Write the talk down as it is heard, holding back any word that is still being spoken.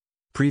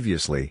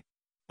Previously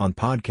on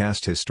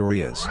Podcast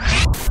Historias.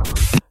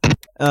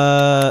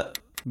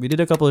 We did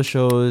a couple of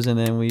shows and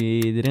then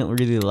we didn't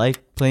really like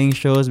playing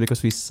shows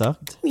because we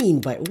sucked.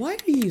 But why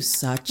are you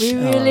such We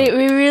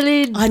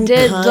really unkind.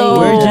 did though.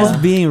 We're just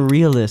being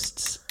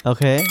realists,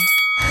 okay?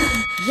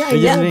 Yeah,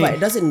 We're just but being- it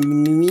doesn't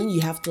mean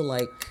you have to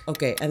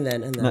and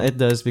then No, it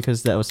does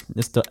because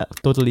it's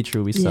totally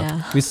true. We sucked.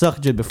 Yeah. We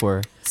sucked Jid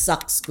before.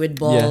 suck squid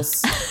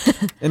balls.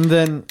 And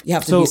then You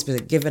have to be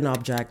specific. Give an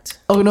object.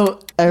 Oh no,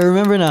 I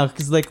remember now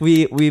because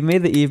we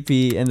made the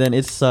EP and then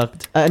it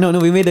sucked. No,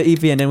 we made the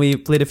EP and then we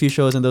played a few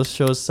shows and those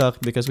shows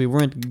sucked because we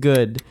weren't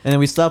good. And then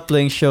we stopped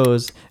playing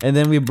shows and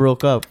then we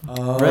broke up.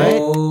 Right?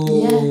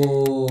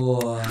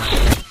 Oh.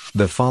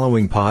 The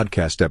following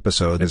podcast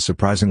episode is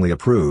surprisingly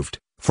approved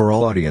for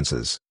all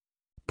audiences.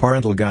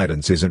 Parental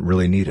guidance isn't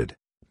really needed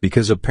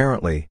because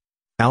apparently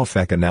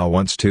Alfecca now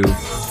wants to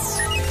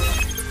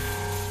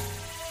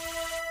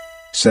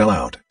sell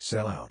out.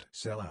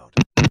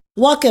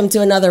 Welcome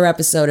to another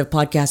episode of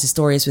Podcast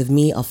Stories with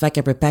me,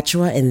 Alfecca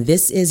Perpetua, and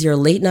this is your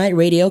late night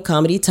radio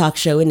comedy talk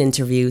show and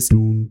interviews.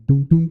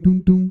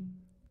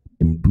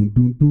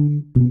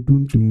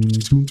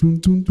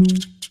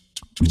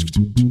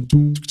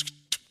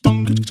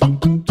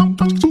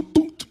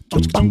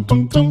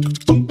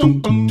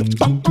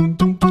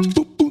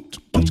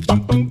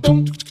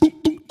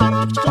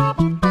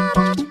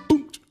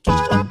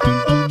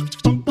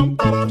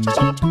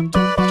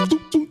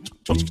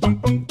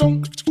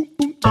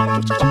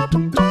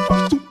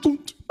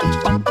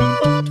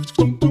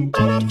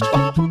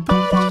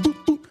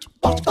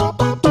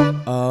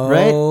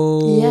 Right?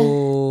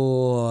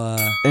 Oh.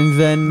 And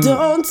then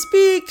Don't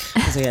speak.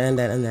 Sige, and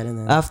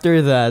then.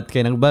 after that,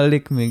 kaya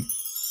nagbalik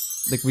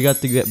we got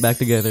to get back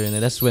together and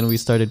then that's when we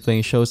started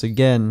playing shows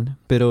again.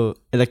 Pero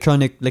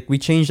electronic, we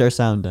changed our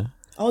sound.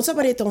 Oh, sa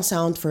ba itong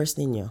sound first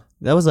ninyo?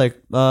 That was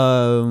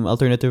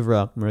alternative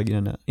rock, murag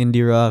yun na.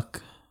 Indie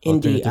rock.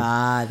 Indie,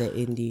 alternative. the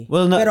indie.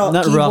 Well, not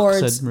rock,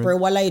 keyboards, sad,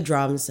 pero walay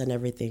drums and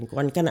everything.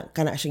 Kana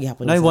siya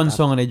gihapon Na sa one setup.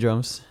 song on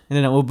drums. And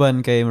then ang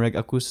uban kay murag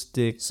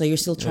acoustic. So you're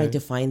still trying to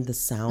find the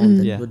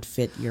sound that Yeah. would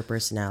fit your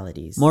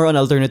personalities. More on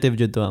alternative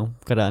jud to ang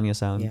karaan nga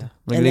sound. Yeah.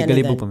 Murag And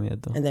galibog then- pa miya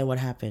to. And then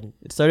what happened?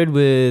 It started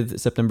with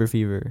September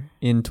Fever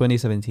in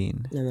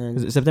 2017. And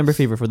then, September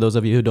Fever, for those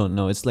of you who don't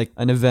know, it's like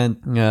an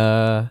event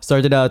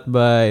started out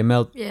by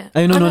Melt. Yeah.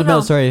 I no, Oh, not no.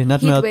 Melt, sorry,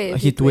 not Heat Melt. Wave,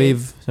 Heat Heat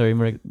Wave. Sorry,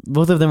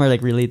 both of them are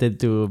related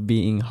to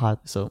being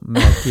hot. So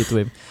Melt, Heat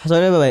Wave.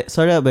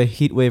 Started out by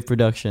Heat Wave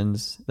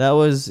Productions. That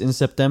was in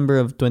September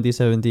of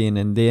 2017,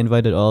 and they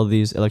invited all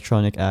these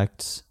electronic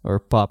acts or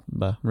pop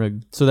ba.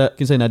 So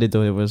that kinsa na dito,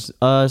 it was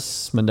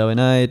us, Mandawi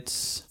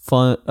Nights,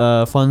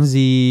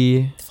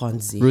 Fonzie.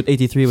 Route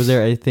 83 was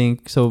there, I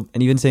think. So,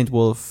 and even Saint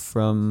Wolf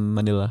from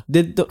Manila.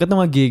 Katong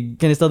mga gig,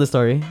 can I tell the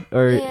story?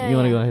 Or Yeah, you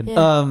want to go yeah, ahead?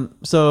 yeah.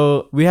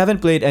 So, we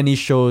haven't played any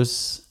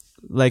shows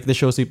like the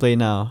shows we play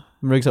now.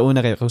 Murag sa una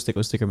kay acoustic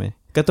kami.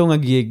 Katong nga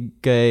gig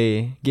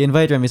kay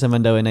gi-invite kami sa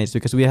Mandawi Nights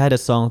because we had a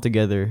song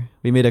together.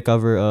 We made a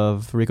cover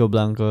of Rico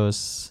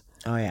Blanco's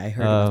oh yeah, I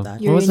heard about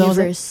that. Your What was that?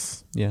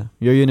 universe.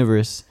 Your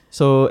Universe.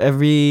 So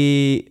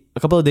a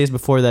couple of days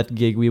before that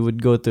gig, we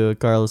would go to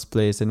Carl's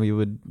place and we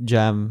would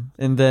jam.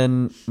 And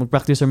then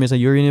magpractice kami sa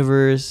Your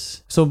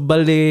Universe. So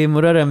bali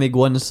murara mig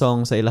one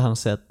song sa ilahang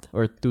set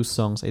or two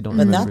songs, I don't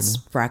But remember. that's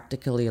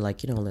practically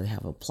they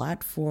have a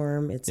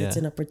platform. It's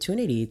an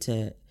opportunity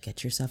to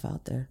get yourself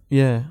out there.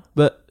 Yeah.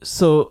 But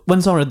so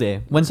one song a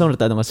day. One song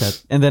ratado nga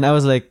set. And then I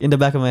was like in the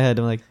back of my head,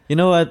 I'm like, you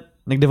know what?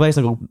 Nag-devise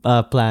ako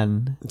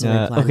plan. What's your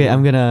plan? Okay,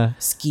 I'm gonna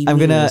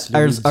Scheming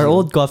our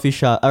old coffee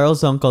shop, our old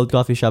song called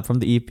Coffee Shop from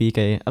the EP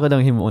kay ako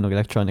daw himo unog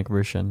electronic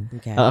version.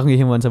 Okay. Ako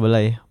himuon sa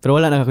balay. Pero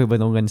wala na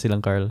kakibanungan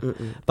silang Carl.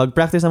 Pag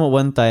practice naman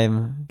one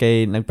time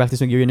kay nag-practice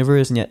ng Your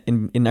Universe niya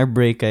in our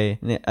break kay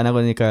anak ko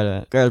ni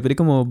Carl. Carl, pwede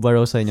ko mo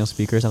borrow sa inyong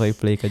speakers ako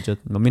i-play ka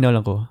jud. Maminaw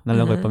lang ko.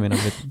 Nalang ko paminaw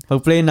bit.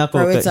 Pag play na ako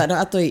Pero kay, it's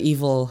ato'y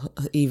evil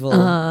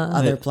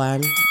other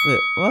plan.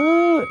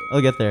 well,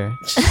 I'll get there.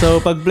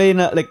 So pag play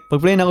na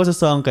ako sa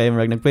song kay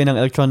nag-play ng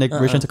electronic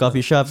version sa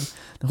Coffee Shop.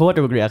 What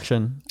a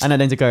reaction. Ana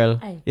din si Carl.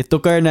 Ay.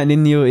 Itukar na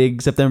ninyo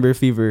September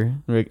Fever.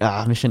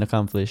 Mission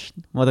accomplished.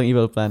 Mo tong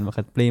evil plan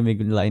makat-play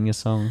mig lain nga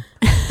song.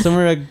 So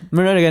murag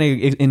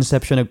gani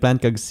inception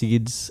nagplant kag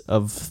seeds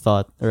of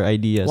thought or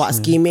ideas.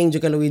 Scheming,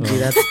 Juka Luigi,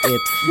 that's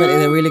it. But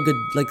it's a really good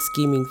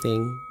scheming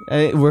thing.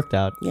 It worked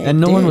out. Yeah, and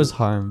it no one did. was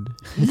harmed.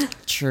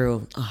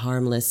 True. A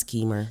harmless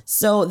schemer.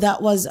 So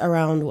that was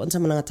around, what's sa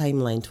mga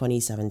timeline?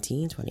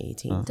 2017,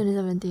 2018,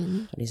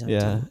 2017. 2017.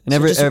 Yeah. And So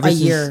ever just ever a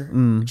since, year,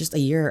 just a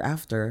year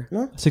after,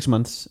 no? 6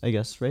 months, I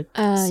guess, right?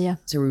 Yeah.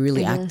 So we're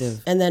really I guess. active.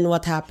 And then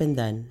what happened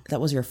then?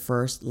 That was your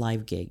first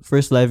live gig.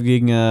 First live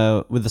gig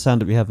with the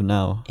sound that we have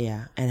now.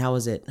 Yeah. And how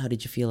was it? How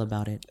did you feel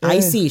about it?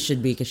 Icy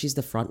should be because she's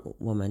the front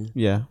woman.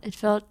 Yeah. It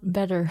felt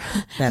better.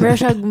 Better. Pero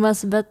siya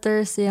mas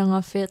better siya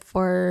nga fit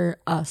for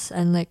us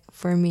and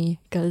for me.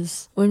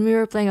 Because when we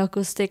were playing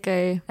acoustic acoustic,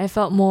 I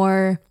felt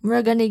more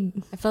ganig.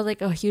 I felt like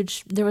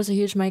there was a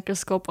huge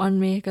microscope on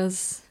me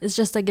because it's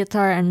just a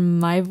guitar and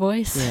my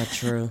voice. Yeah,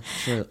 true.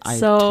 I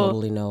So,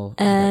 totally know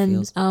how that And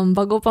feels.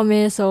 bago pa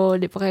mi, so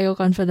di pa kayo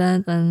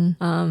confident, and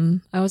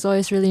I was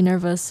always really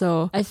nervous.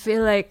 So I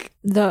feel like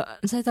the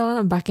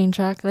backing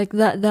track, like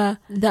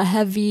the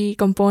heavy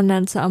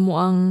component sa amo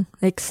ang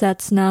like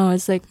sets now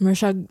is like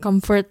masyag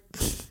comfort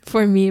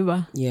for me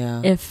ba.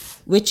 Yeah.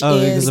 Which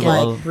is because of like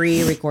all-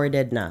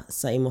 pre-recorded na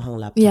sa imuhang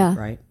laptop, Yeah.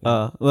 right?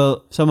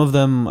 Well, some of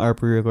them are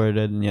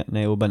pre-recorded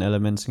na uban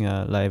elements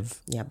nga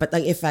live. Yeah, but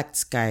like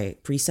effects kay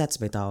presets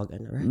ba tawag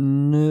ano, right?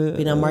 No,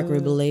 Pina-Mark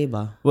Rebelay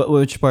ba?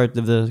 which part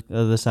of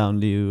the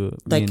sound do you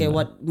Like mean?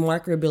 what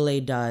Mark Rebelay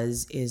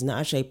does is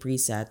naa siya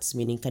presets,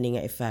 meaning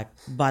kaninga effect,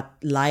 but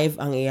live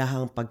ang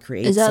iyahang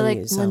pag-create is that sa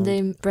like sound. when they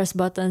press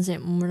buttons,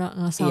 mura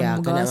nga sound Yeah,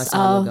 mo kana nga gawas?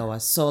 sound mo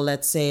gawas. So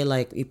let's say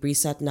like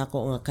i-preset na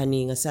ko nga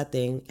kani nga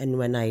setting, and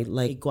when I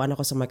like ikuan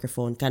ako sa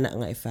microphone kana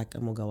nga effect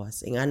ang mo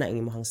gawas. Ingana ang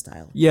imong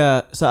style.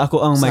 Yeah, sa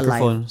ako ang Sa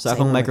microphone. live. Sa Sa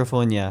akong imong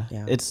microphone, yeah.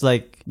 Yeah. It's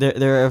like there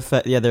are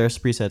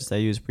there's presets. I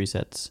use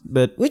presets.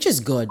 But Which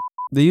is good.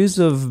 the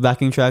use of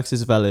backing tracks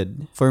is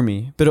valid for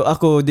me. Pero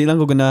ako di lang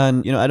ko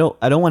ganahan, I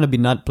don't want to be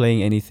not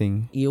playing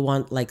anything. You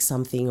want like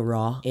something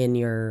raw in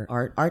your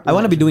art. I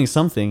want to be doing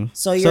something.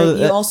 So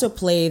you also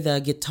play the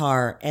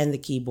guitar and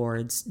the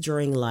keyboards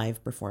during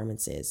live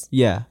performances.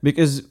 Yeah,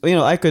 because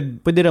I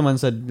could pwede naman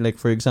sa like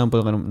for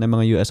example na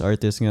mga US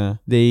artists nga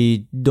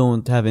they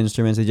don't have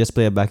instruments, they just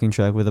play a backing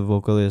track with a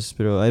vocalist.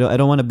 Pero I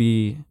don't want to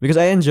be, because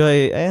I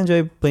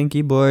enjoy playing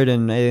keyboard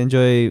and I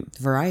enjoy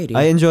Variety.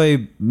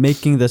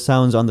 making the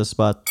sounds on the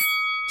spot.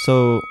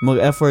 So,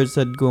 mag-effort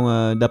sad ko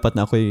nga dapat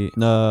na ako'y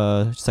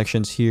na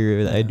sections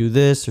here that I do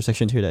this or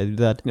sections here that I do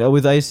that.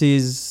 With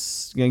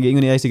IC's, giingon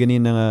ni IC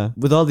ganina nga,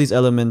 with all these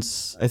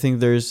elements, I think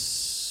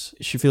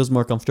she feels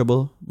more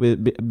comfortable with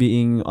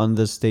being on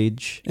the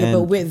stage. Yeah,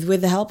 and but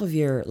with the help of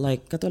your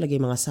like kato lagi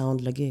mga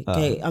sound lagi.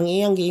 Kay ang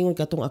iyang giingon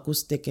katong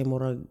acoustic kay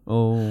murag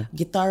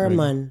guitar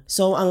man.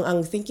 So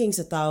ang thinking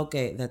sa tao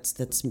kay that's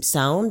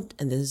sound,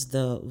 and this is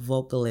the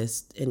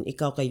vocalist, and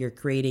ikaw kay you're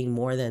creating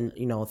more than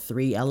 3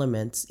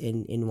 elements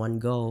in one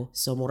go.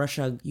 So mura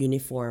siya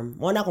uniform.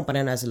 Mo na akong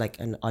panana as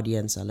like an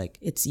audience, like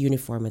it's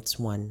uniform,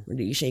 it's one.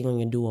 Hindi siya ingon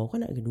nga duo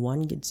kana good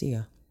one gid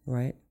siya,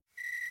 right?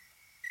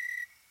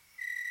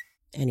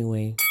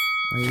 Anyway,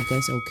 are you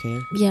guys okay?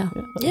 Yeah.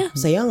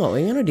 Sayang nga,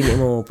 nga dili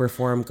mo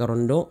perform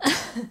karon do.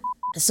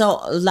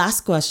 So,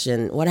 last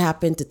question. What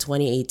happened to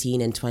 2018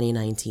 and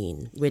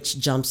 2019?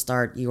 Which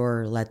jumpstart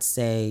your, let's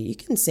say, you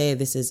can say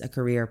this is a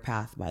career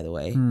path, by the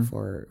way,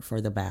 for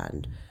the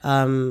band.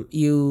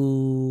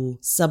 You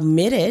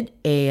submitted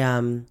a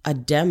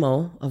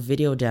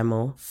video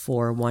demo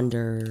for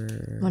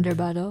Wonder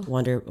Battle.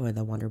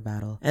 The Wonder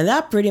Battle. And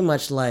that pretty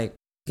much like,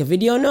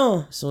 video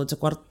no. So, sa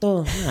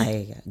kwarto.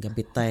 Ay,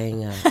 gabit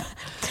tayo nga.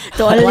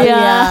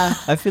 Tuwalya.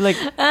 I feel like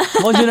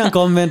mo dyan ang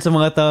comment sa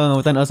mga tao nga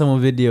tanaw sa mga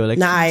video like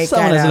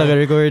saan na sila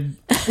ka-record.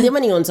 Hindi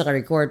man ingon sa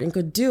ka-record and ko,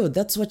 dude,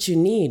 that's what you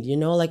need,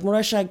 like mura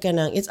siya ka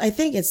nang, I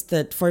think it's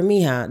that for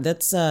me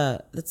that's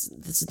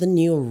the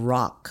new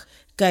rock.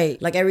 Kay,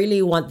 like I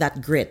really want that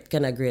grit.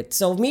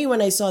 So me,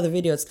 when I saw the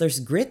video, there's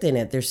grit in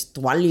it. There's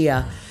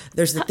tuwalya.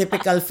 There's the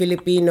typical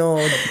Filipino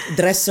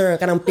dresser,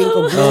 kanang pink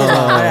o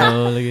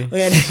blue. Lagi.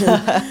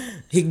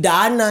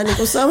 Higdana, ni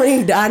ko sa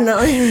mga higdana.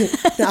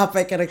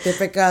 Napay kanang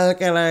typical,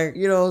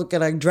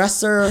 kanang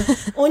dresser.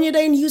 Onya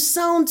dahin, you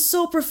sound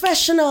so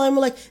professional. I'm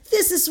like,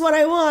 this is what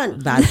I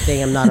want. Bad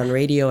thing, I'm not on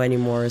radio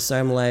anymore. So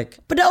I'm like,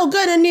 but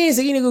gana ni.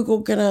 Sige,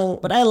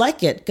 but I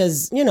like it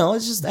because,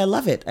 it's just, I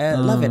love it. I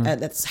love it.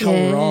 That's how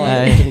raw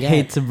I it can get.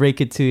 hate to break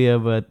it to you,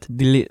 but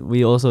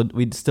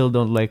we still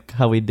don't like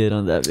how we did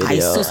on that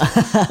video.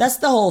 That's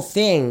the whole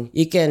thing.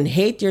 You can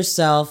hate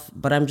yourself,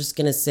 but I'm just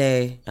gonna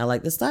say I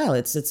like the style.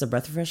 It's a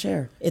breath of fresh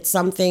air. It's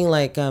something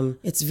like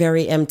it's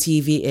very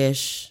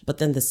MTV-ish, but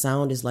then the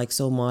sound is like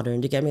so modern.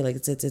 Do you get me? Like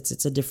it's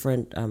a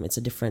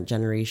different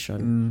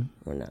generation.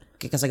 Or not.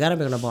 Kasi agara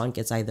ba nabuan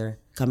it's either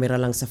camera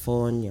lang sa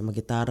phone, yung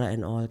magitara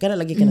and all. Kana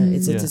lagi kana.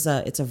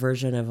 It's a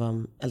version of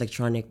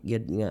electronic.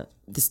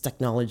 This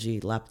technology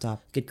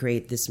laptop could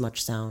create this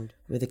much sound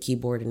with a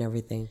keyboard and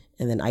everything.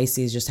 And then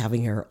Icy is just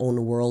having her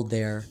own world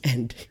there,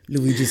 and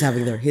Luigi's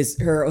having his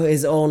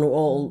own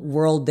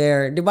world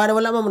there. Di ba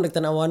wala man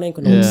nagtanawanan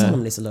kung saan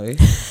naman ni sila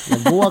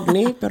nagbuwag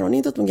ni, pero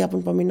nindot mangyapon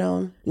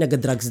paminaw.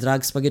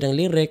 Nagadrugs pag yun ang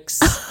lyrics.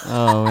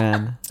 Oh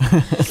man.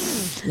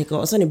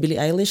 Niko, also ni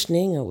Billie Eilish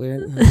ni nga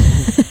weird.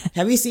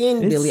 Have you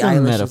seen Billie It's a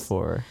Eilish?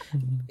 metaphor.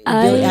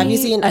 Have you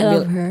seen? I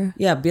love her.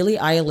 Yeah, Billie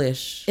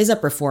Eilish is a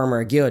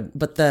performer, good.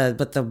 But the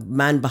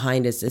man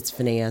behind it's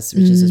Phineas,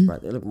 which is his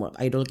brother.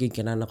 Idol gig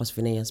kanan ako sa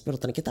Phineas, pero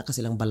kita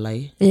kasi lang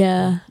balay.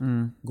 Yeah.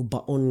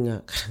 Gubaon nga.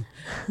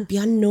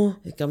 Piano,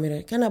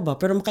 camera, kana ba?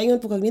 Pero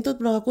makaingon po kag nito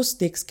lang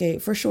acoustics kay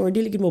for sure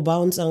dili gid mo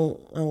bounce ang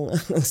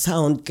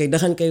sound kay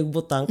dahan kay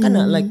butang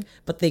kana like,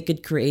 but they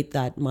could create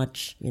that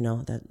much,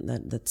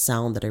 that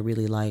sound that I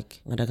really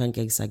like. Nga daghan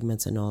kay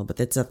segments and all, but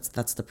that's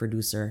the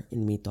producer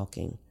in me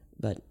talking.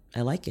 but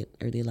I like it.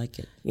 I really like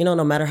it. You know,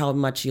 no matter how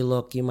much you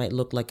look, you might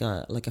look like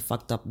a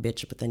fucked up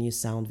bitch, but then you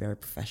sound very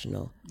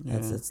professional.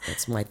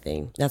 That's my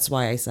thing. That's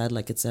why I said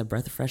like it's a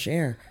breath of fresh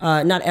air.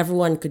 Not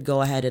everyone could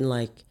go ahead and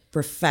like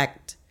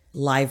perfect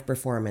live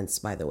performance,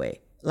 by the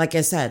way. Like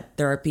I said,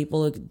 there are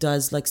people who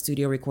does like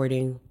studio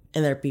recording,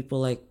 and there are people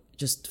like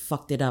just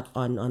fucked it up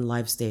on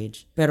live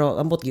stage.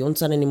 Pero ambot gi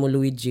unsa na nimo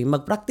Luigi,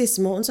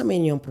 magpractice mo unsa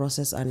man yung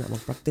process ana,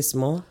 magpractice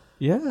mo.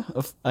 Yeah,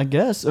 I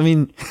guess. I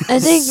mean,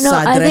 I think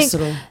Sa dress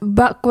room.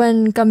 back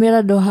when kamera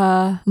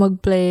doha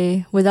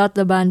magplay without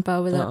the band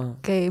pa,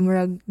 without kay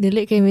murag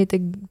dili kay may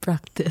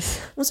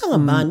practice. Unsa nga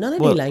band? Ano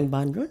nila yung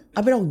band ron?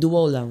 Abi ako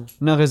duo lang.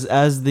 no, because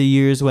as the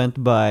years went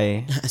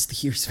by, As the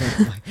years went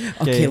by.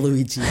 Okay,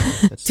 Luigi.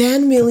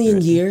 10 million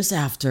years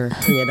after.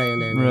 Kanya na yun.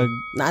 Murag-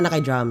 Naana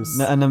kay drums.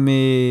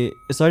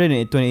 it started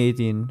in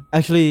 2018.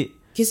 Actually,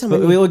 Kisa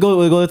but man we'll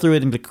go through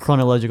it in the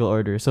chronological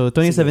order. So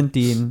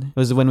 2017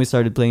 was when we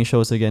started playing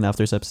shows again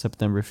after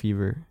September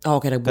Fever. Oh,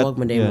 okay, nagbuwag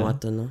man din yeah. mo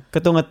ato, no?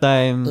 Katunga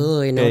time,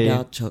 Uy, no kay-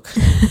 doubt, Chok.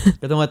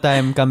 katunga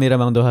time kami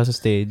ramang duha sa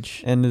stage.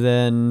 And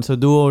then so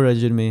duo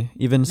region me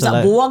even sa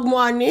Sa buwag mo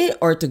ani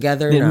or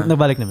together na?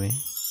 nabalik na me.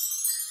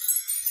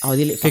 Oh,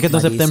 dili. Kay fuck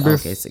katong buddies. September-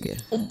 Okay, sige.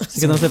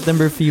 Sige ng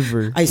September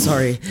Fever. Ay,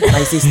 sorry.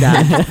 My sis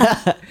dad.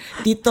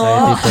 Tito.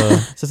 Ay, dito.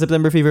 Sa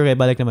September Fever kay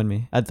balik naman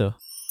me. Ato.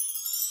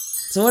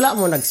 So, wala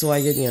mo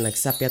nagsuwayon nga,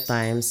 nagsapya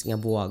times, nga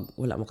buwag.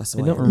 Wala mo I don't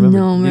kasuwayon. remember.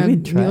 No, Did we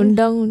murag try?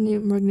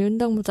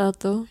 niundang mo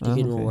tato.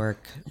 Hindi mo work.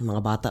 Yung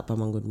mga bata pa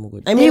manggod mo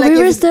good. I I mean, mean,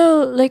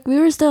 like,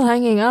 we were still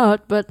hanging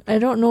out, but I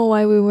don't know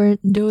why we weren't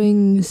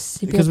doing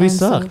Because we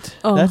CPFN stuff. sucked.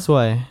 Oh, That's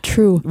why.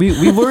 true. We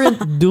weren't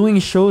doing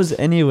shows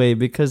anyway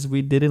because we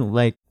didn't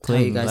like how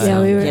you playing. guys live.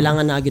 Yeah, we were-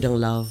 kailangan na agad ang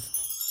love.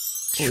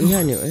 Oh,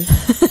 yan yun eh.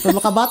 Pag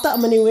makabata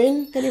man ni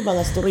Win, kani ba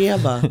nga storya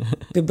ba?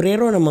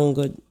 Pebrero na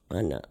manggod.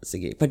 Ana,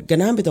 sige. Pag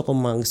ganamit ako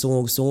mang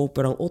sungog-sungog,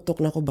 pero ang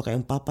utok na ko, baka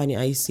yung papa ni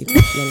Icy.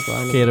 Yan ko,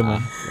 ano. Okay naman.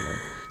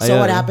 So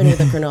what Ayun. happened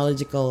with the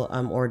chronological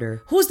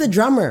order? Who's the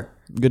drummer?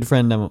 Good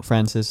friend na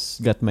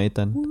Francis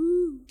Gatmaitan.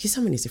 Kisa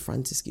man ni si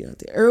Francis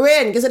ginati.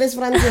 Erwin, kisa ni si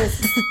Francis.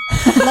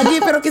 Lagi,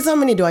 pero kisa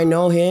man ni, do I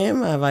know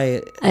him? Have I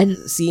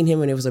seen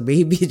him when he was a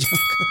baby? Joke.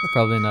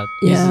 Probably not.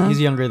 Yeah.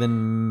 He's younger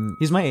than...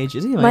 He's my age.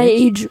 Is he My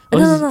age. Oh,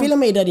 No. Pila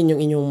may edad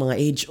inyong mga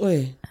age?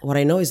 Oy, what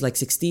I know is like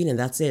 16 and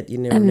that's it. You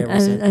never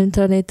said. I'm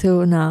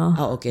 22 now.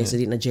 Oh, okay. So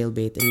di na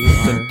jailbait and you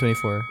are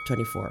 24.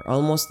 24.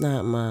 Almost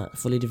na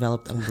fully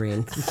developed ang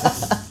brain.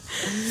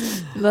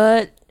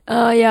 But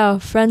yeah,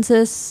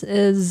 Francis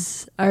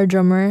is our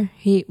drummer.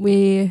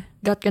 We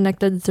got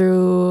connected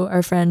through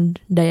our friend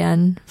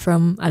Diane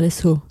from Alice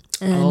Who.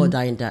 Oh,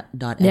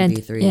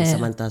 Diane.mp3. Yeah.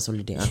 Samantha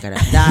Soliding. Okay na.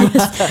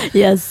 That,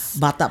 Yes.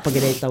 bata pag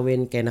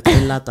tawin kay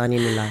nakailata ni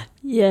nila.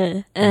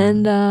 Yeah.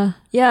 And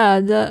yeah,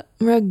 the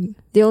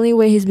only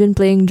way he's been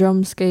playing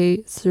drums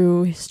kay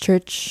through his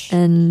church,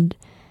 and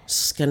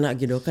Kana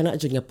gido, kana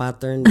jud nga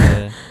pattern.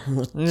 Yeah.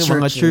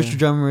 Mga church na.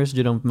 drummers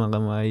dyan ang mga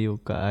maayo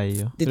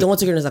kaayo. Dito nga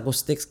siguro sa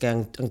acoustics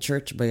kaya ang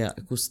church ba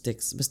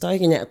acoustics. Basta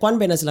ay kanya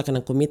kuan ba na sila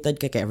kanang committed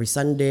kay every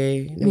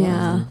Sunday, di ba?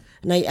 Yeah.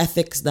 Nay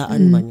ethics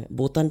daan ba niya.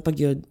 Butan pag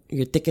your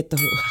ticket to.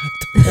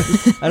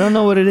 I don't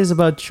know what it is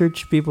about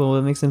church people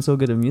what makes them so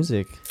good at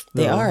music.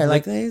 They No, are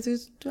like they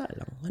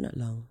wala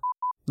lang.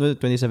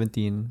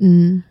 2017.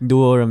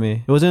 Duo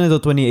rami. It wasn't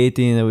until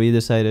 2018 that we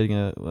decided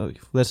nga,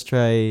 let's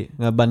try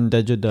nga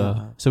banda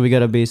juda. So we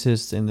got a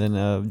bassist and then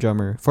a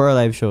drummer for our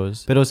live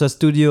shows. Pero sa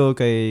studio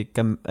kay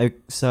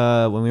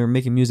when we were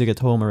making music at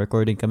home or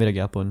recording kami ra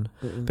gyapon.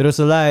 Pero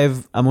sa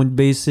live, among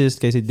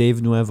bassist kay si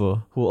Dave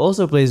Nuevo, who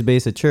also plays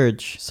bass at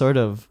church, sort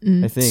of,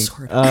 I think.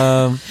 Sort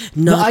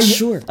Not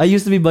sure. I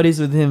used to be buddies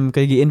with him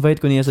kay gi-invite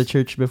ko niya sa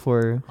church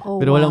before. Oh,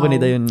 pero walang wow.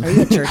 ko yun. Are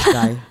you a church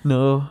guy?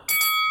 No.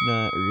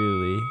 Not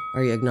really.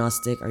 Are you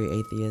agnostic? Are you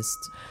atheist?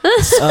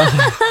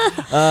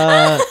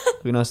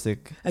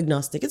 Agnostic.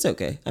 Agnostic. It's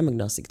okay. I'm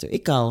agnostic too.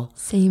 Ikaw?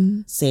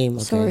 same.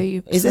 Same. Okay.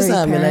 Sorry. Is this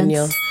Sorry, a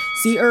millennial?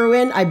 Si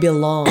Erwin, I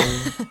belong.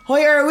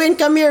 Hoy, Erwin,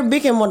 come here.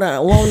 Bigyan mo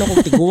na. Wow, na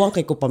kong tiguang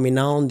kay ko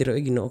paminaon. Diro,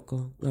 ginoo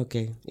ko.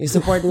 Okay. You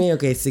support me?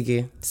 Okay,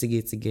 sige.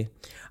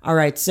 All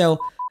right.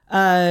 So,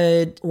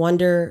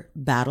 Wonder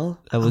Battle.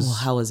 That was-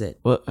 how was it?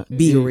 What?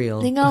 Be real.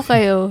 Lingaw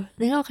kayo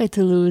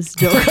Toulouse.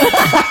 Joke.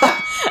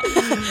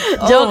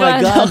 Oh my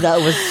god, that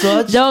was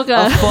such Joke.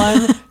 a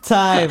fun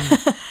time.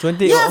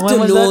 20. You have when to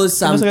was that? lose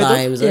When was that?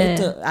 sometimes. Yeah. Right?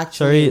 To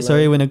actually,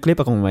 Sorry when nag-clip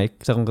akong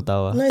mic sa akong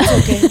katawa. No, it's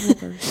okay.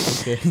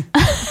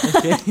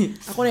 Okay.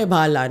 Ako na yung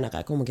bahala na ka.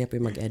 Ako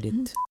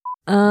mag-edit.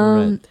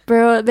 Alright.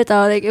 Pero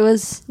bitaw, like it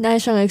was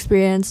nice siyang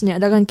experience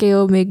niya. Dagan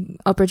kayo may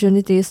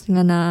opportunities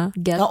nga na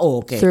get Oh,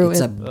 okay. through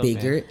It's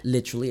it.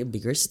 literally a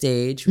bigger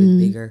stage with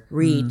bigger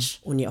reach.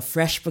 When you're a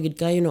fresh pagid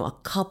ka, a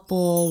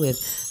couple with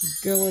a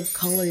girl with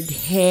colored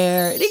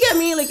hair. You get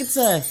me? Like it's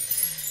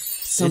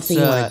something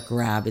you want to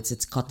grab. It's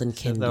cotton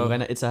candy.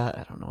 It's a,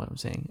 I don't know what I'm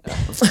saying.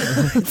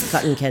 It's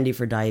cotton candy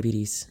for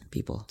diabetes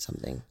people.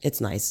 Something. It's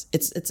nice.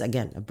 It's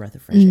again a breath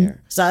of fresh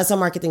air. Sa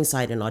marketing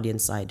side and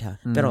audience side ha.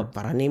 Pero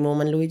para ni mo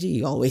man Luigi,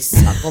 you always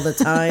suck all the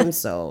time.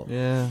 So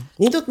Yeah.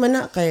 nindot man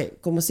na kay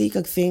kung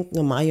masikag think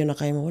nga maayo na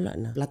kayo mawala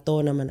na. Plateau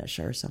naman na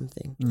siya or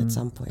something at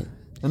some point.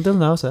 Until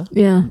now, sa?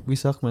 Yeah. We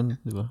suck, man.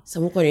 Diba?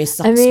 Sa mo ko yung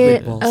sucks I mean,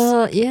 with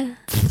balls. yeah.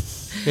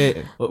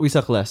 Okay, we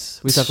suck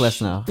less. We suck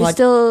less now.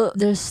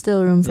 There's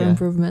still room for Yeah.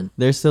 improvement.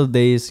 There's still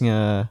days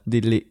nga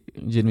dili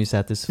genuinely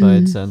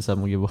satisfied sa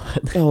mo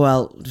gibuhat. Oh,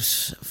 well,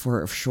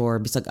 for sure,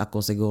 bisag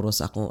ako siguro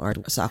sa akong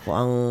art, sa ako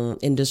ang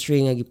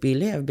industry nga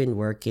gipili. I've been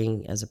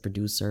working as a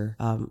producer,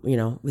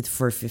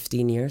 for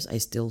 15 years.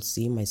 I still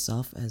see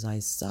myself as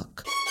I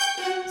suck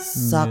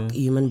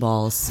human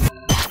balls.